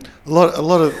 a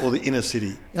lot of, or the inner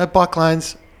city. Bike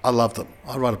lanes, I love them.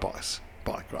 I ride a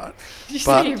bike, right? You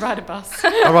But say you ride a bus.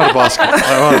 I ride a bicycle.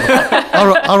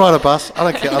 I ride a bus. I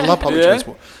don't care. I love public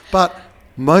transport. But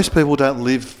most people don't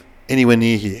live anywhere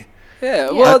near here.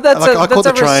 Yeah, well, I caught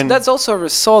the train. that's also a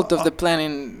result of the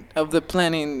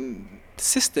planning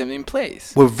system in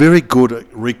place. We're very good at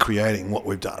recreating what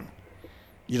we've done.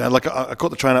 Like I caught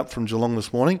the train up from Geelong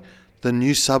this morning. The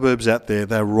new suburbs out there,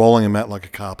 they're rolling them out like a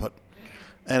carpet.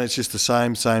 And it's just the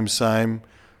same.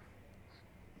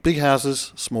 Big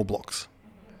houses, small blocks.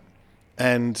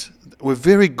 And we're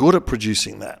very good at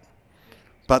producing that.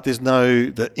 But there's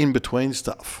the in-between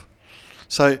stuff.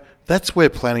 So that's where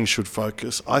planning should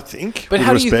focus, I think. But with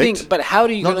how respect. do you think? But how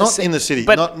do you Not, gonna not say, in the city,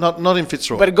 But not in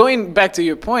Fitzroy. but going back to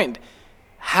your point,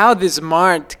 how the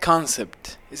smart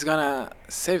concept is gonna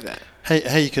save that?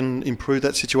 How you can improve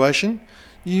that situation?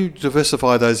 You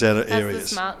diversify those outer That's areas. the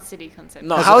smart city concept.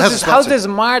 No, How's how's a the smart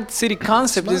smart city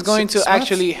concept is Smart going ci- to smart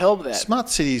actually ci- help that? Smart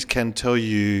cities can tell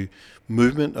you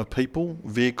movement of people,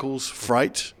 vehicles,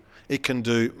 freight. It can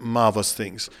do marvellous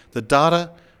things. The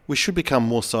data, we should become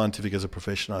more scientific as a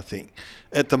profession, I think.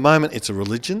 At the moment, it's a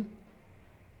religion.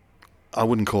 I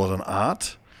wouldn't call it an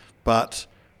art, but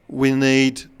we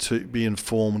need to be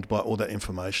informed by all that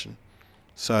information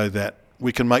so that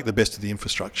we can make the best of the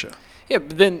infrastructure. Yeah,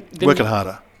 but then Working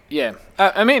harder. Yeah,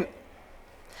 I mean,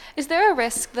 Is there a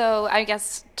risk, though, I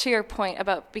guess, to your point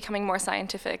about becoming more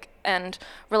scientific and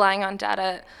relying on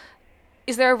data,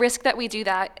 is there a risk that we do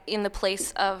that in the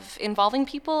place of involving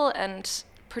people and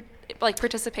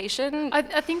participation?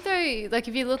 I think though, like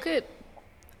if you look at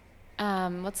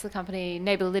what's the company?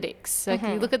 Neighbourlytics. So if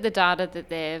you look at the data that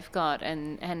they've got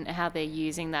and how they're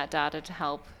using that data to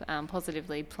help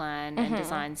positively plan and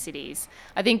design cities,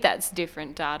 I think that's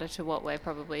different data to what we're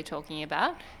probably talking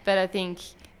about. But I think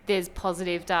there's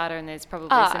positive data and there's probably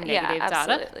some negative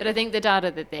data. But I think the data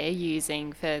that they're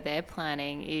using for their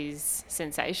planning is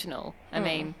sensational. I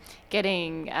mean,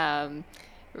 getting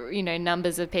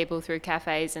numbers of people through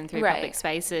cafes and through public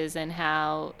spaces and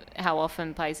how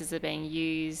often places are being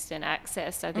used and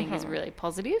accessed, I think is really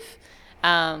positive.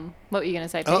 What were you going to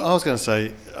say, Pete? I was going to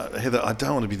say, Heather, I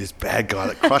don't want to be this bad guy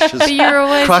that crushes But you're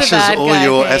always crushes the bad all guy,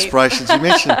 your Pete. aspirations. You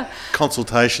mentioned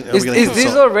consultation. Are we Is going to this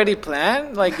consult? already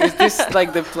planned? Like, is this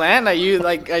like the plan? Are you?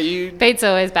 Pete's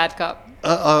always bad cop.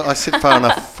 I sit far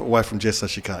enough away from Jess so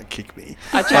she can't kick me.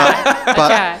 I try.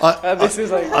 But This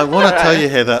is like. I want to tell you,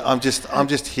 Heather, I'm just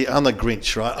here. I'm the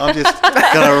Grinch, right? I'm just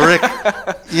going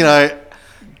to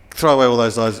throw away all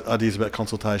those ideas about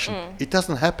consultation. It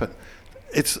doesn't happen.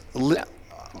 It's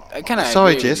I kinda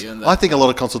sorry, agree with Jess. you on that. I think a lot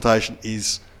of consultation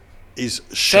is show.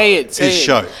 Say it.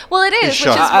 show. Well, it is, It's which is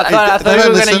show. what I thought They you don't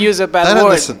were going listen. to use a They bad don't word.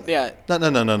 listen. Yeah.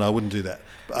 No, I wouldn't do that.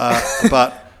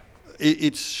 But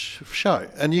it's show.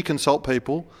 And you consult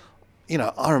people.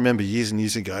 I remember years and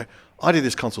years ago, I did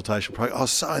this consultation program. I was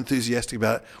so enthusiastic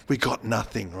about it. We got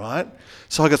nothing, right?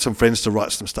 So I got some friends to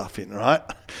write some stuff in, right?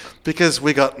 Because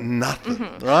we got nothing,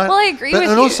 right? Well, I agree with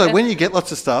and you. also, when you get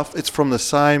lots of stuff, it's from the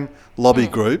same lobby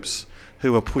groups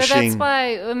who are But pushing. that's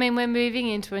why, we're moving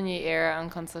into a new era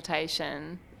on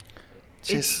consultation.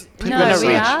 Just No, people gonna are we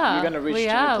reach- are. you're gonna reach we to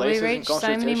are. We places in reach so many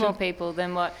consultation? more people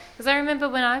than what. Because I remember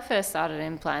when I first started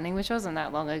in planning, which wasn't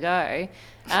that long ago.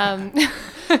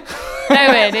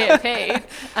 Nowhere near Pete.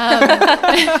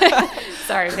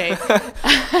 Sorry, Pete.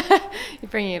 You're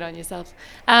bringing it on yourself.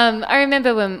 I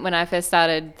remember when I first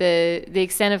started, the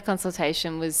extent of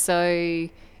consultation was so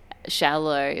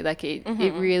shallow. Like it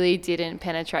really didn't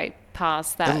penetrate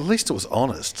past that. At least it was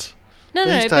honest. No,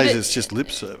 These but days it's just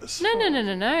lip service. No.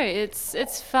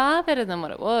 It's far better than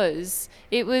what it was.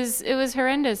 It was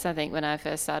horrendous, I think, when I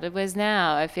first started. Whereas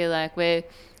now I feel like we're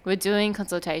doing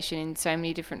consultation in so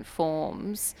many different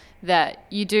forms that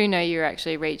you do know you're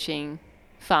actually reaching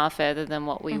far further than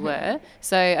what we were.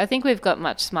 So I think we've got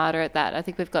much smarter at that. I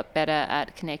think we've got better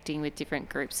at connecting with different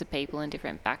groups of people and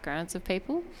different backgrounds of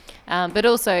people, but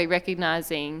also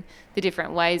recognising the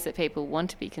different ways that people want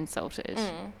to be consulted.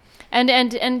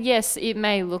 And yes, it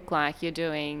may look like you're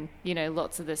doing,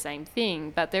 lots of the same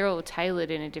thing, but they're all tailored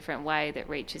in a different way that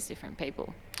reaches different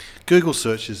people. Google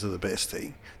searches are the best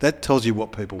thing. That tells you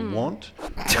what people want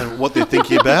and what they're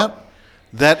thinking about.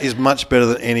 That is much better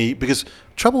than any, because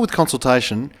trouble with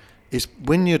consultation is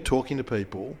when you're talking to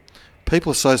people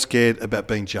are so scared about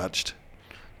being judged.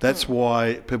 That's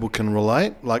why people can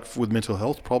relate, like with mental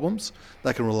health problems,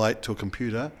 they can relate to a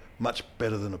computer much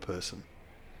better than a person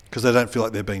because they don't feel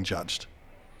like they're being judged.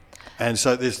 And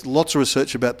so there's lots of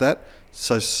research about that.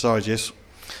 So sorry, Jess,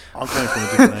 I'm coming from a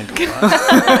different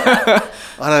angle.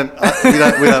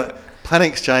 Right? We don't.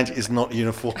 Planning exchange is not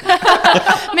uniform.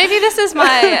 Maybe this is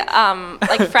my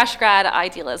fresh grad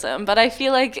idealism, but I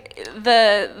feel like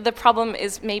the problem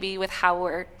is maybe with how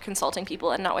we're consulting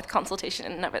people and not with consultation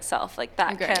in and of itself. Like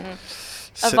that Agreed. can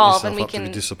Setting evolve, yourself and we up to be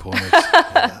can disappointed.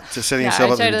 Just setting Yeah,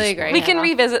 yourself I up to be totally disappointed. agree. we can Hannah.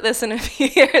 revisit this in a few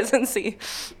years and see.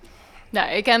 No,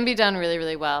 it can be done really,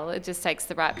 really well. It just takes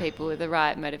the right people with the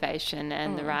right motivation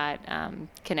and the right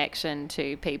connection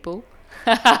to people.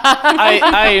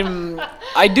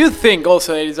 I do think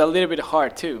also it is a little bit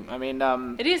hard too. I mean,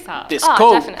 It is hard. the Oh,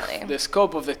 scope, definitely. the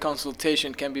scope of the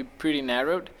consultation can be pretty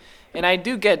narrowed, and I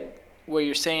do get what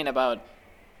you're saying about,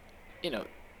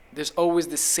 there's always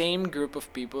the same group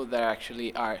of people that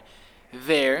actually are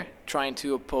there trying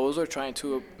to oppose or trying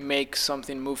to make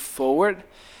something move forward,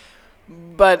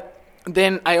 but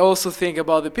then I also think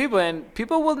about the people, and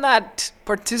people will not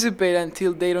participate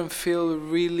until they don't feel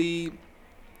really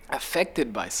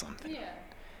affected by something. Yeah.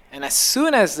 And as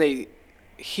soon as they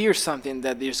hear something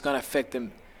that is going to affect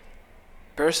them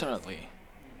personally,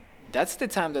 that's the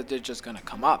time that they're just going to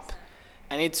come up.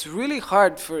 And it's really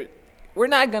hard we're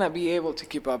not going to be able to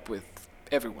keep up with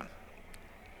everyone.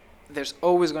 There's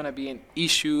always going to be an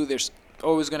issue, there's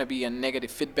always going to be a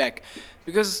negative feedback,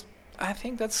 because I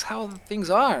think that's how things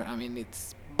are. I mean,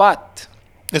 it's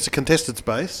a contested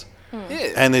space,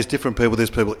 yeah, and there's different people. There's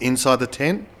people inside the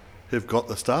tent who've got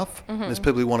the stuff, and there's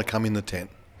people who want to come in the tent.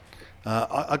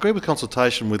 I agree with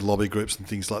consultation with lobby groups and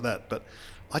things like that, but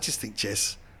I just think,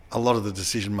 Jess, a lot of the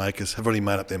decision makers have already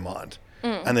made up their mind,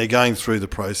 and they're going through the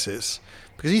process.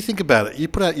 Because you think about it, you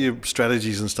put out your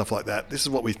strategies and stuff like that, this is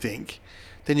what we think,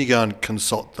 then you go and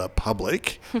consult the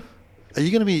public. Are you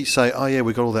going to say, oh yeah,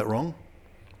 we got all that wrong?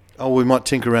 we might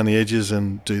tinker around the edges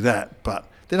and do that, but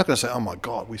they're not going to say, oh my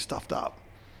God, we stuffed up.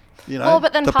 You know, Well,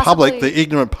 but then the public, the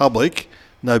ignorant public,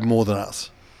 know more than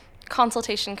us.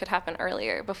 Consultation could happen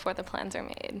earlier before the plans are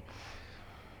made.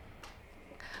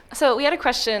 So we had a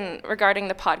question regarding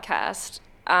the podcast.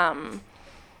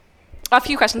 A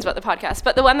few questions about the podcast,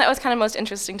 but the one that was kind of most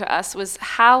interesting to us was,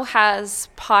 how has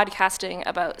podcasting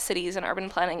about cities and urban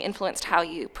planning influenced how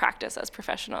you practice as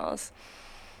professionals?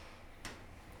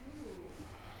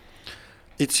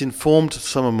 It's informed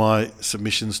some of my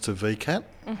submissions to VCAT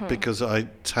because I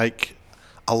take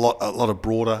a lot of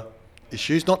broader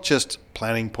issues, not just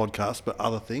planning podcasts, but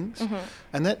other things.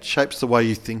 And that shapes the way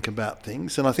you think about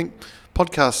things. And I think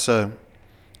podcasts are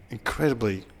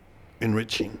incredibly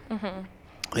enriching.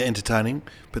 They're entertaining,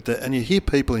 and you hear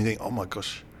people and you think, oh my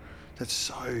gosh, that's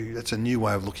a new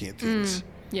way of looking at things.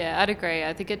 Yeah, I'd agree.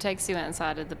 I think it takes you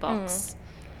outside of the box.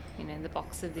 You know, the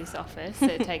box of this office.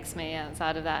 It takes me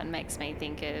outside of that and makes me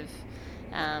think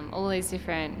of all these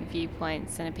different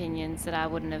viewpoints and opinions that I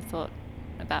wouldn't have thought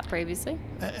about previously.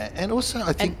 And also,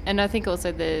 I think... And I think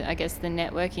also the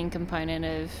networking component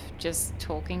of just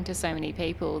talking to so many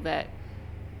people that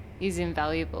is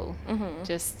invaluable.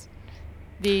 Just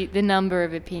the number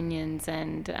of opinions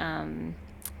and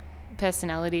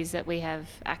personalities that we have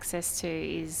access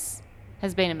to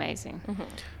has been amazing.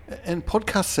 And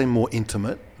podcasts seem more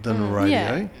intimate than radio.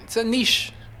 Yeah. It's a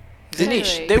niche. It's Totally. a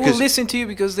niche. They will listen to you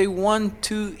because they want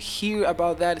to hear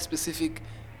about that specific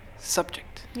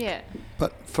subject. Yeah.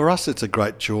 But for us, it's a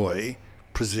great joy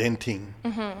presenting,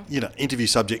 interview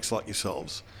subjects like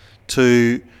yourselves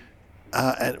to,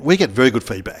 and we get very good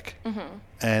feedback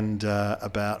and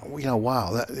about,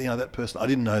 wow, that person, I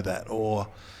didn't know that, or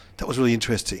that was really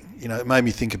interesting. It made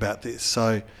me think about this.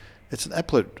 So it's an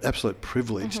absolute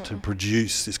privilege to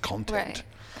produce this content. Right.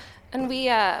 And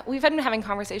we've been having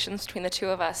conversations between the two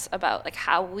of us about like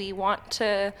how we want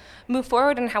to move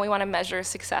forward and how we want to measure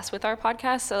success with our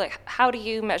podcast. So like, how do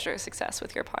you measure success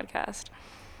with your podcast?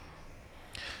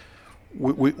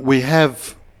 We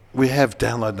have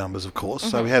download numbers, of course,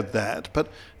 so we have that, but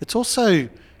it's also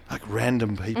like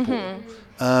random people.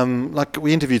 Like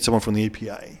we interviewed someone from the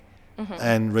EPA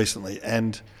and recently,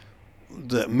 and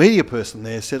the media person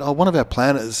there said, one of our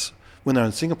planners, when they're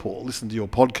in Singapore, listen to your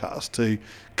podcast to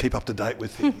keep up to date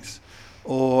with things.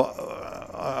 Or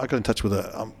I got in touch with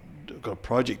got a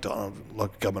project on,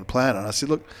 like a government planner, and I said,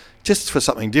 look, just for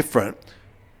something different,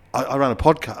 I run a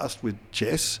podcast with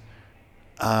Jess.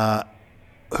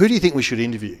 Who do you think we should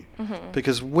interview?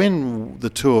 Because when the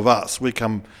two of us, we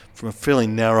come from a fairly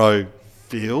narrow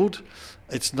field,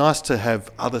 it's nice to have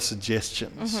other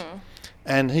suggestions.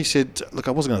 And he said, look,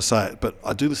 I wasn't going to say it, but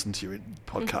I do listen to your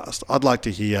podcast. I'd like to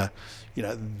hear,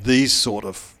 these sort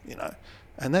of,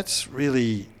 and that's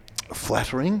really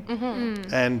flattering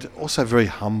and also very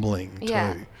humbling too.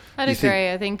 I'd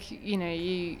agree. I think,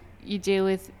 you deal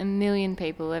with 1 million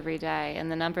people every day,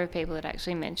 and the number of people that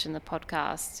actually mention the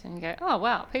podcast and you go, oh,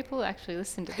 wow, people actually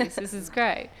listen to this. This is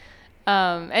great.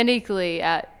 And equally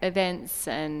at events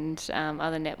and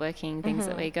other networking things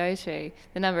that we go to,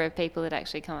 the number of people that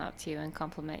actually come up to you and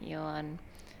compliment you on,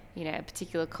 a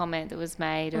particular comment that was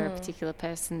made or a particular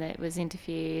person that was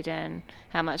interviewed and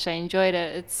how much they enjoyed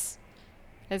it,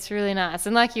 it's really nice.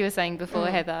 And like you were saying before,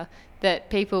 Heather, that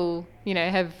people,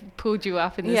 have pulled you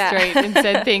up in the street and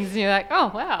said things and you're like,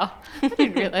 oh, wow, I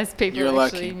didn't realise people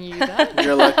actually knew that.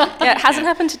 You're lucky. Yeah, it hasn't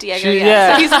happened to Diego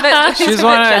yet. So he's a bit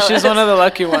she's one of the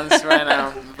lucky ones right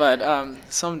now. But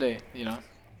someday,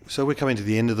 So we're coming to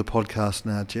the end of the podcast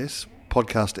now, Jess.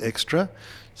 Podcast Extra.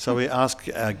 So we ask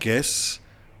our guests,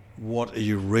 what are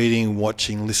you reading,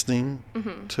 watching, listening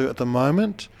to at the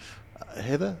moment?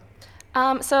 Heather?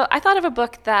 So I thought of a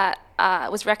book that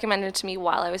was recommended to me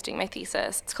while I was doing my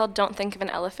thesis. It's called Don't Think of an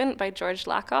Elephant by George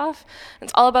Lakoff.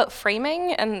 It's all about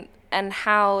framing and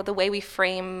how the way we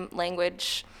frame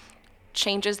language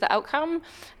changes the outcome.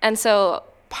 And so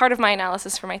part of my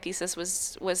analysis for my thesis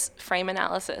was frame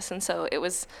analysis. And so it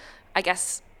was, I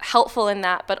guess, helpful in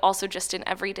that, but also just in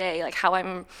everyday, like how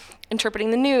I'm interpreting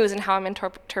the news and how I'm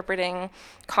interpreting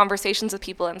conversations with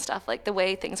people and stuff. Like the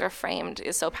way things are framed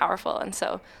is so powerful, and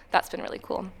so that's been really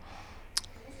cool.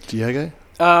 Diego?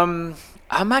 I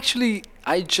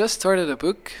just started a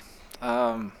book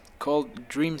called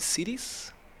Dream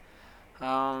Cities,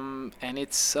 and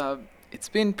it's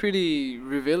been pretty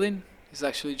revealing. It's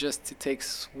actually it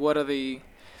takes what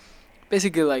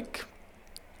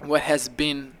has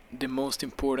been the most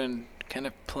important kind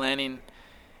of planning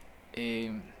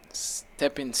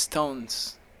stepping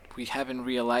stones. We haven't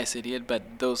realized it yet,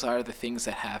 but those are the things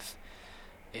that have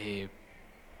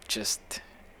just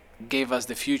gave us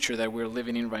the future that we're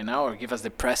living in right now, or give us the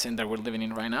present that we're living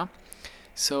in right now.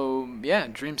 So yeah,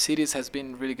 Dream Cities has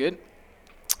been really good.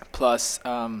 Plus,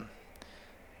 I've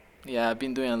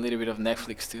been doing a little bit of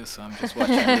Netflix too, so I'm just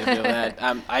watching a little bit of that.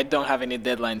 I don't have any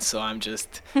deadlines, so I'm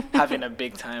just having a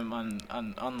big time on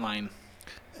online.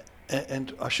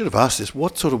 And I should have asked this,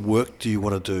 what sort of work do you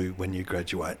want to do when you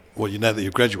graduate? Well, you know that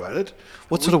you've graduated.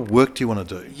 What sort of work do you want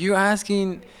to do? You're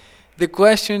asking the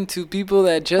question to people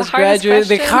that just hardest graduated,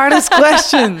 the question. hardest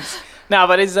questions. No,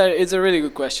 but it's a really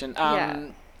good question. Yeah.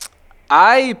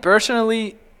 I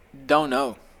personally don't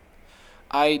know.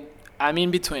 I'm in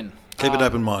between. Keep an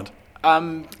open mind. I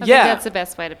think that's the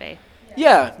best way to be.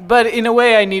 Yeah, but in a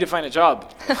way, I need to find a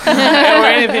job or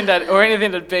anything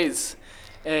that pays.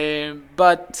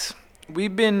 But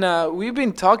we've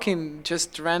been talking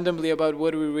just randomly about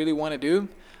what we really want to do,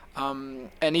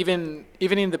 and even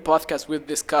in the podcast we've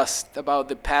discussed about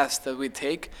the paths that we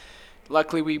take.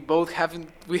 Luckily, we both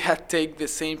had take the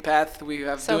same path. We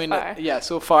have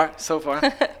so far.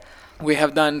 We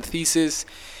have done thesis.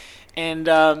 And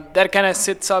that kind of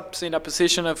sets us in a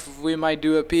position of we might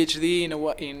do a PhD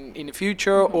in the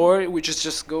future, or we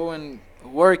just go and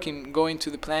work and go into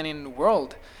the planning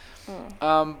world.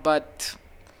 But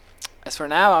as for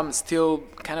now, I'm still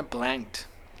kind of blanked.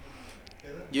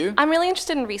 You? I'm really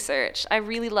interested in research. I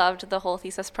really loved the whole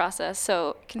thesis process.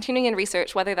 So continuing in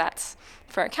research, whether that's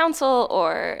for a council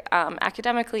or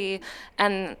academically,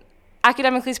 and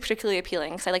academically is particularly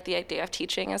appealing because I like the idea of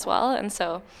teaching as well. And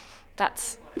so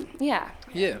that's, yeah.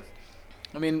 Yeah.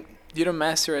 I mean, you don't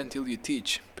master until you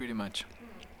teach, pretty much.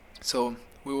 So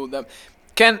we will.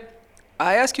 Can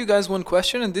I ask you guys one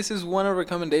question? And this is one of the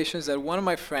recommendations that one of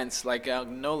my friends, like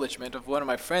acknowledgement of one of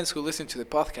my friends who listened to the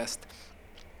podcast.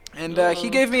 And he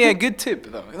gave me a good tip,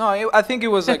 though. No, I think it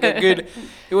was like it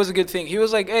was a good thing. He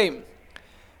was like, hey,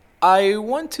 I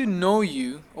want to know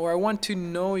you, or I want to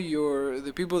know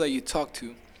the people that you talk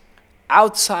to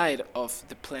outside of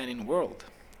the planning world.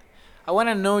 I want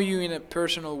to know you in a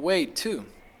personal way, too.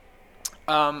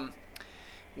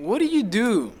 What do you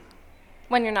do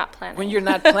When you're not planning. when you're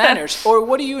not planners? Or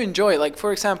what do you enjoy? Like,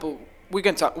 for example,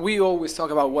 we always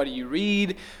talk about what do you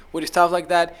read, what is stuff like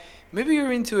that. Maybe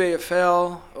you're into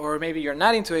AFL, or maybe you're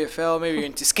not into AFL, maybe you're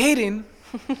into skating.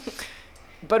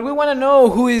 But we want to know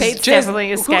who is Pete's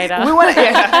definitely a skater. We want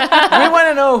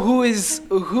to know who is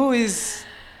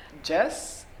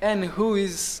Jess and who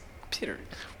is Peter.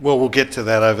 Well, we'll get to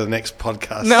that over the next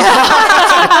podcast. No,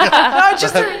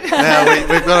 just Now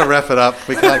we've got to wrap it up.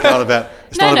 We can't go on about.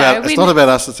 It's not about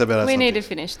us. It's about us. We need to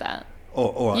finish that.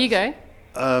 All right. You go.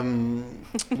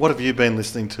 What have you been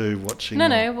listening to, watching?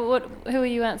 Who are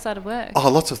you outside of work? Oh,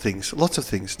 lots of things.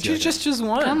 Diego. just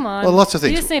one. Come on. Well, lots of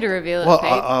things. You just need to reveal it, Well, Pete.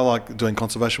 I like doing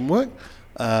conservation work.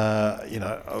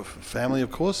 Of family,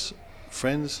 of course,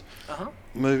 friends,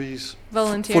 movies,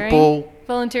 Volunteering. football.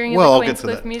 Volunteering at Well, the I'll get to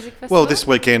Queenscliff that. Music Festival. Well, this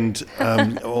weekend,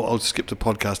 I'll skip to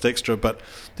podcast extra, but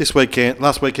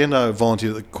last weekend, I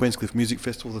volunteered at the Queenscliff Music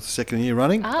Festival, the second year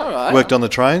running. All right. Worked on the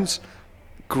trains.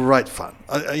 Great fun.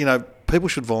 People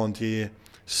should volunteer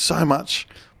so much.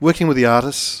 Working with the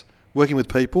artists, working with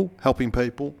people, helping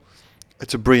people.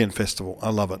 It's a brilliant festival. I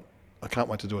love it. I can't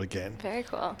wait to do it again. Very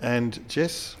cool. And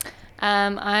Jess?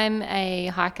 I'm a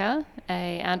hiker,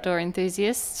 a outdoor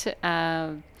enthusiast.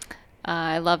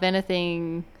 I love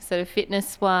anything sort of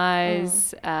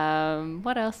fitness-wise.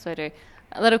 What else do I do?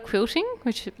 A lot of quilting,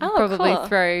 which would probably cool.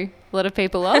 throw a lot of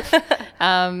people off.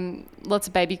 Lots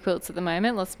of baby quilts at the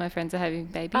moment. Lots of my friends are having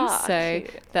babies, so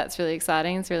cute. that's really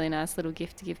exciting. It's a really nice little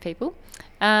gift to give people.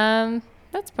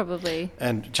 That's probably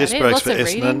And Jess about it. works Lots for of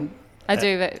Essendon. reading. I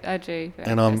do.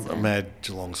 And I'm a Essendon. mad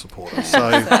Geelong supporter. So,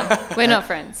 We're not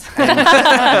friends.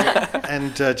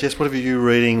 and Jess, what have you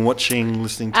reading, watching,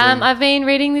 listening to? I've been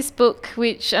reading this book,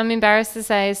 which I'm embarrassed to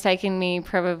say has taken me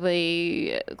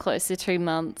probably close to 2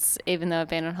 months, even though I've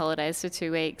been on holidays for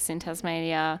 2 weeks in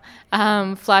Tasmania.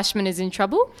 Flashman is in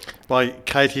Trouble. By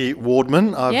Katie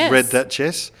Wardman. I've Yes. read that,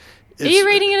 Jess. Are you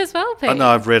reading it as well, Pete? No,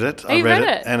 I've read it. You read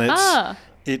it? And Ah.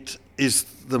 it is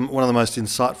one of the most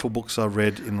insightful books I've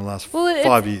read in the last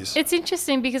 5 years. It's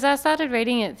interesting because I started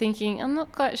reading it thinking, I'm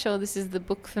not quite sure this is the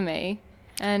book for me.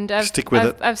 And Stick with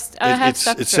it. I have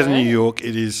stuck It's through set in it. New York.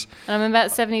 It is. And I'm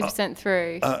about 70%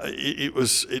 through.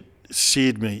 It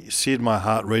seared my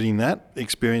heart reading that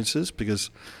experiences because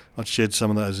I'd shared some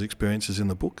of those experiences in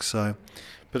the book. So,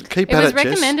 but keep It at was it, Jess.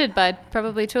 recommended by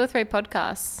probably 2 or 3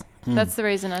 podcasts. That's the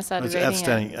reason I started It's reading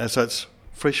outstanding. it. So it's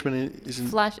Freshman is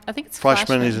in. I think it's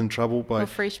Flashman is in Trouble by Or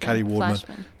Frischman, Katie Wardman.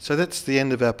 Flashman. So that's the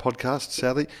end of our podcast,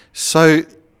 Sally. So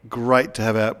great to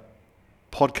have our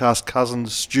podcast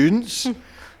cousins, students,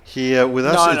 here with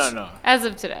us. No. As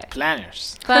of today.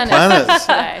 Planners. Planners.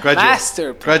 Today.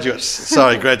 Master Graduates.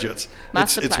 Sorry, graduates.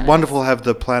 Master It's planners. wonderful to have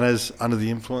the Planners Under the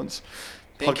Influence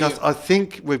Thank podcast. you. I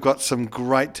think we've got some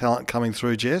great talent coming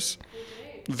through, Jess.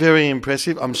 Very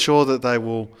impressive. I'm sure that they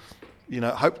will,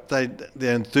 hope their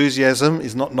enthusiasm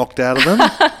is not knocked out of them.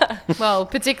 Well,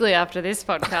 particularly after this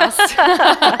podcast.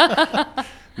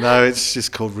 No, it's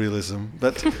just called realism.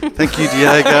 But thank you,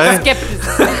 Diego.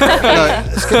 Skepticism. No,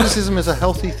 skepticism is a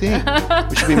healthy thing.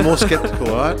 We should be more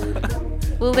skeptical, all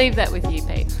right? We'll leave that with you,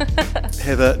 Pete.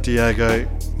 Heather, Diego,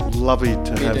 lovely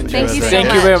to have you. Thank you so Thank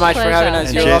much. you very much for Pleasure. having us.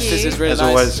 And Your Jess, office is really as nice.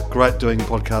 always, great doing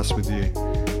podcasts with you.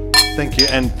 Thank you.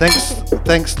 And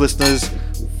thanks, listeners,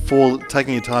 for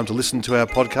taking your time to listen to our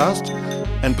podcast.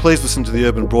 And please listen to the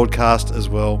Urban Broadcast as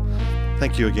well.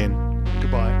 Thank you again.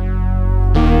 Goodbye.